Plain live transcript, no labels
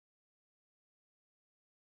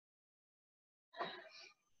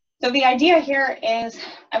So the idea here is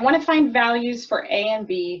I want to find values for a and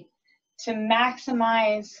b to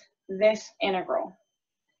maximize this integral.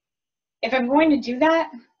 If I'm going to do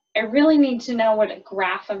that, I really need to know what a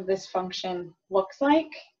graph of this function looks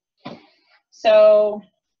like. So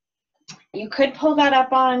you could pull that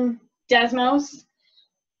up on Desmos,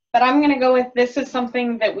 but I'm going to go with this is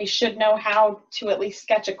something that we should know how to at least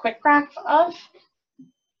sketch a quick graph of.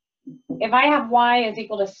 If I have y is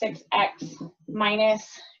equal to 6x minus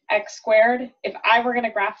x squared, if I were going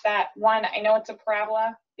to graph that, one, I know it's a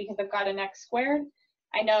parabola because I've got an x squared.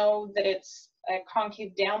 I know that it's a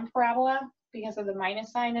concave down parabola because of the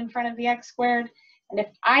minus sign in front of the x squared. And if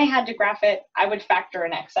I had to graph it, I would factor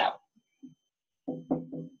an x out.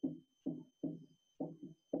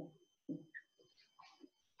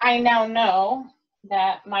 I now know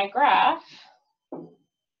that my graph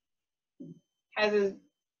has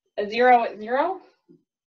a 0 at 0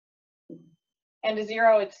 and a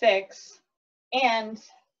 0 at 6, and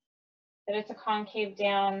that it's a concave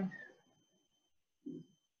down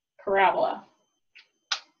parabola.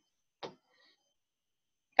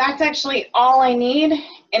 That's actually all I need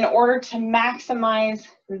in order to maximize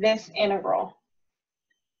this integral.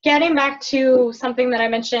 Getting back to something that I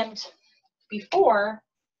mentioned before,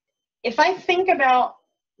 if I think about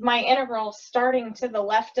my integral starting to the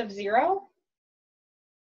left of 0,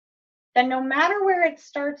 then no matter where it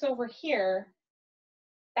starts over here,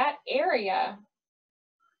 that area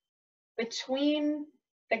between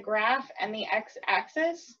the graph and the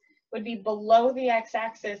x-axis would be below the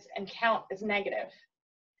x-axis and count as negative.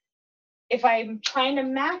 If I'm trying to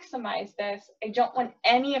maximize this, I don't want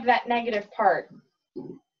any of that negative part,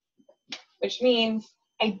 which means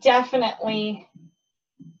I definitely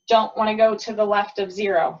don't want to go to the left of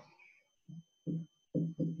 0.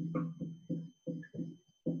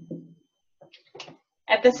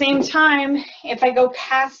 At the same time, if I go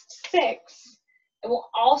past 6, it will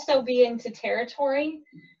also be into territory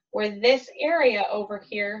where this area over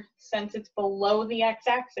here, since it's below the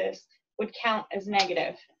x-axis, would count as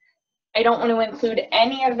negative. I don't want to include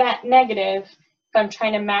any of that negative if I'm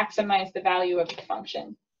trying to maximize the value of the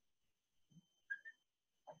function.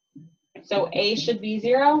 So a should be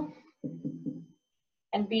 0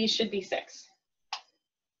 and b should be 6.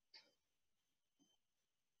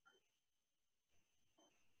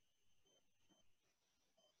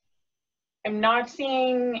 I'm not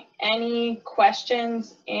seeing any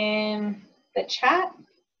questions in the chat.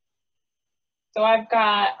 So I've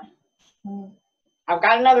got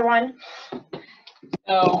another one.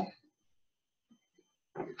 So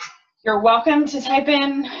you're welcome to type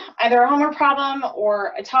in either a homework problem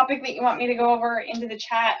or a topic that you want me to go over into the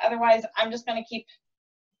chat. Otherwise, I'm just going to keep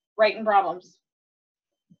writing problems.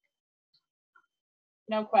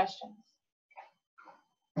 No questions.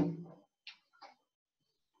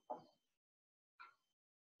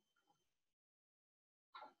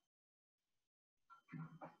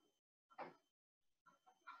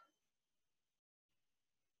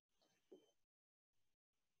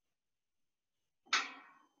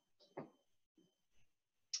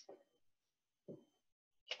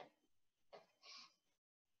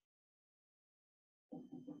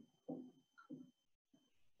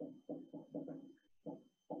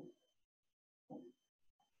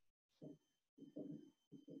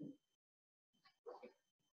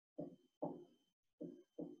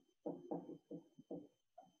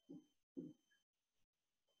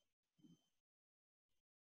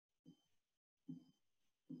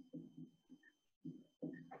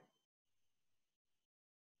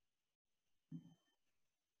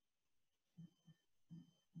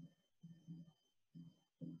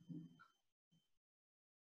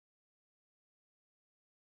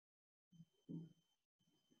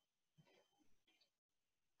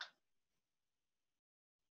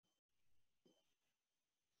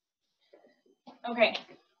 Okay.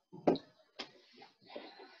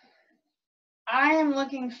 I am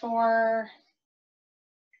looking for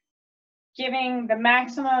giving the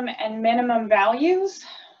maximum and minimum values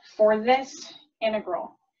for this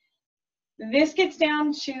integral. This gets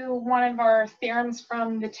down to one of our theorems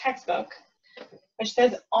from the textbook, which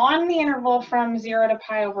says on the interval from 0 to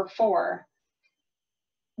pi over 4,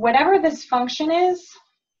 whatever this function is,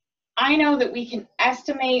 I know that we can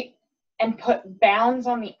estimate and put bounds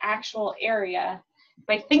on the actual area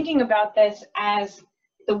by thinking about this as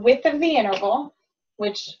the width of the interval,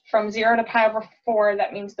 which from 0 to pi over 4,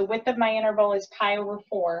 that means the width of my interval is pi over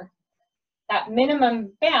 4. That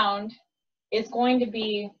minimum bound is going to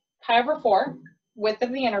be pi over 4, width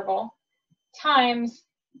of the interval, times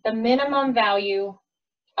the minimum value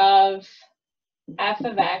of f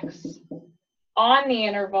of x on the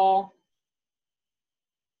interval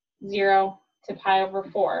 0 to pi over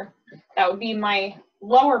 4. That would be my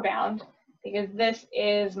lower bound, because this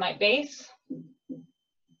is my base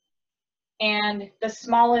and the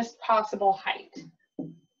smallest possible height.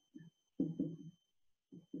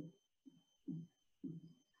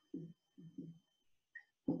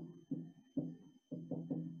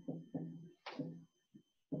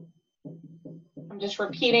 I'm just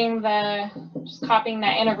repeating just copying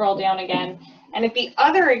that integral down again. And at the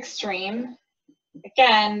other extreme,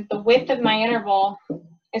 again, the width of my interval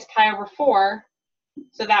is pi over 4.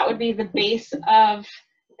 So that would be the base of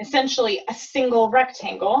essentially a single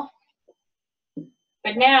rectangle.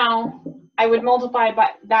 But now I would multiply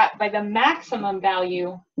that by the maximum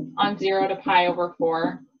value on 0 to pi over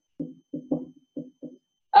 4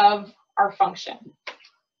 of our function.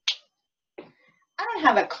 I don't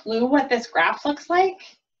have a clue what this graph looks like,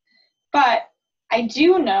 but I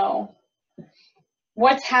do know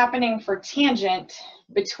what's happening for tangent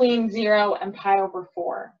between 0 and pi over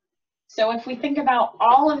 4. So if we think about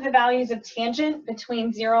all of the values of tangent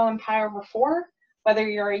between 0 and pi over 4, whether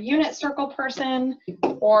you're a unit circle person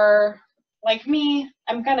or like me,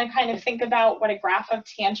 I'm going to kind of think about what a graph of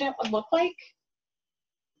tangent would look like.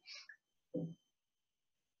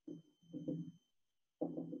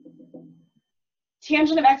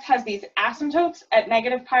 Tangent of x has these asymptotes at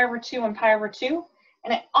negative pi over 2 and pi over 2,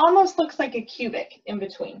 and it almost looks like a cubic in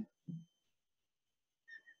between.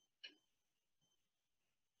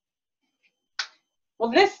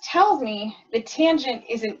 Well, this tells me the tangent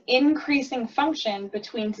is an increasing function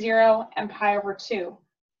between 0 and pi over 2.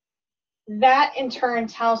 That in turn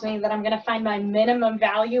tells me that I'm going to find my minimum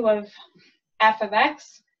value of f of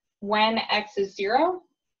x when x is 0,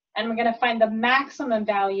 and I'm going to find the maximum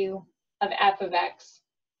value of f of x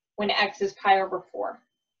when x is pi over 4.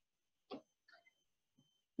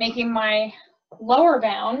 Making my lower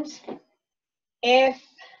bound, if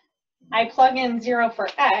I plug in 0 for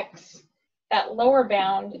x, that lower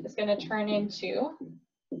bound is going to turn into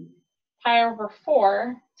pi over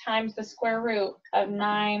 4 times the square root of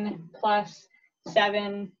 9 plus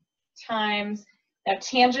 7 times, now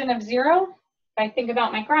tangent of 0, if I think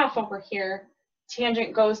about my graph over here,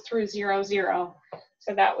 tangent goes through 0, 0.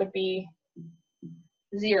 So that would be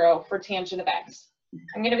 0 for tangent of x.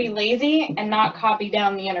 I'm going to be lazy and not copy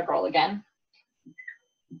down the integral again.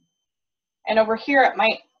 And over here at my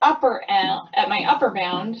upper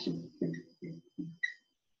bound,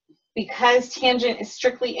 because tangent is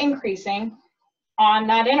strictly increasing on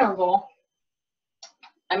that interval,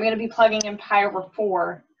 I'm going to be plugging in pi over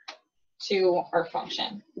 4 to our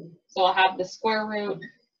function. So I'll have the square root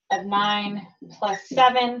of 9 plus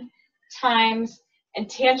 7 times, and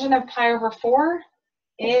tangent of pi over 4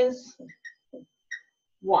 is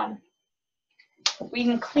 1. We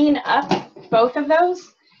can clean up both of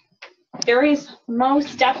those. There is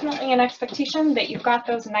most definitely an expectation that you've got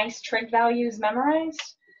those nice trig values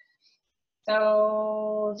memorized.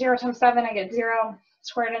 So 0 times 7, I get 0.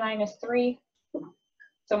 Square root of 9 is 3.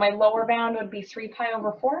 So my lower bound would be 3 pi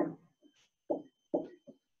over 4.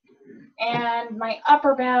 And my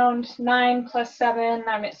upper bound, 9 plus 7,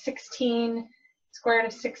 I'm at 16. Square root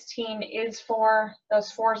of 16 is 4.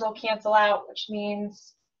 Those 4s will cancel out, which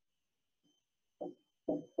means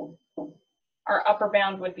our upper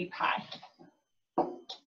bound would be pi.